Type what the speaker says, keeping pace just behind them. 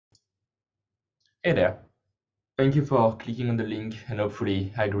Hey there. Thank you for clicking on the link and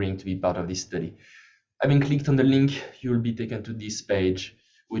hopefully agreeing to be part of this study. Having clicked on the link, you'll be taken to this page,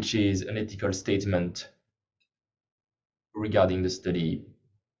 which is an ethical statement regarding the study.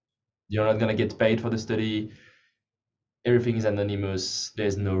 You're not going to get paid for the study. Everything is anonymous.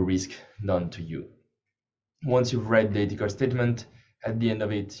 There's no risk done to you. Once you've read the ethical statement, at the end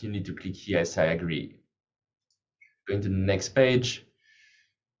of it, you need to click Yes, I agree. Going to the next page,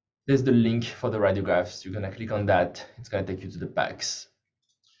 there's the link for the radiographs. You're going to click on that. It's going to take you to the packs.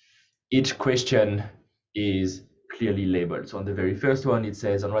 Each question is clearly labeled. So on the very first one, it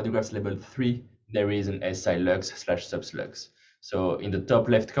says on radiographs label 3, there is an SI lux/subslux. So in the top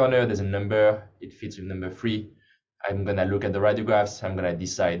left corner, there's a number. It fits with number 3. I'm going to look at the radiographs. I'm going to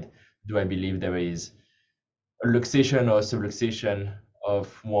decide, do I believe there is a luxation or a subluxation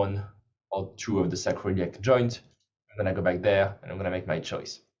of one or two of the sacroiliac joint? I'm going to go back there and I'm going to make my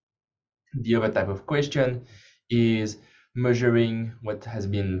choice. The other type of question is measuring what has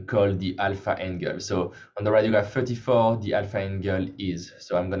been called the alpha angle. So on the radiograph 34, the alpha angle is.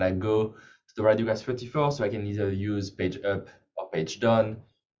 So I'm gonna go to the radiograph 34, so I can either use page up or page down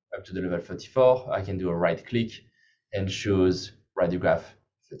up to the level 34. I can do a right click and choose radiograph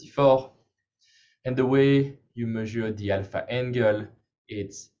 34. And the way you measure the alpha angle,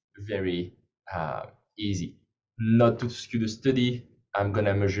 it's very easy. Not to skew the study, I'm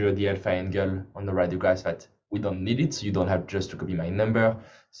gonna measure the alpha angle on the radiographs that we don't need it, so you don't have just to copy my number.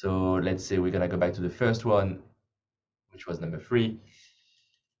 So let's say we're gonna go back to the first one, which was number 3.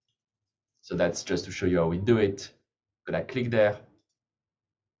 So that's just to show you how we do it. I'm gonna click there.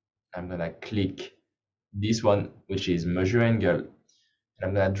 I'm gonna click this one, which is measure angle. And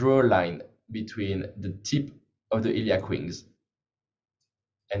I'm gonna draw a line between the tip of the iliac wings.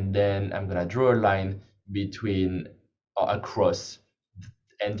 And then I'm gonna draw a line between or across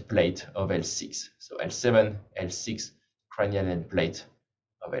the end plate of L6. So L7, L6, cranial end plate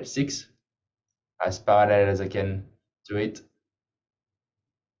of L6, as parallel as I can to it.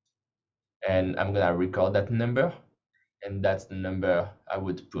 And I'm gonna record that number, and that's the number I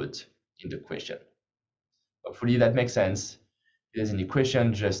would put in the question. Hopefully that makes sense. If there's any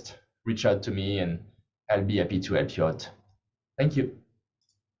question, just reach out to me and I'll be happy to help you out. Thank you.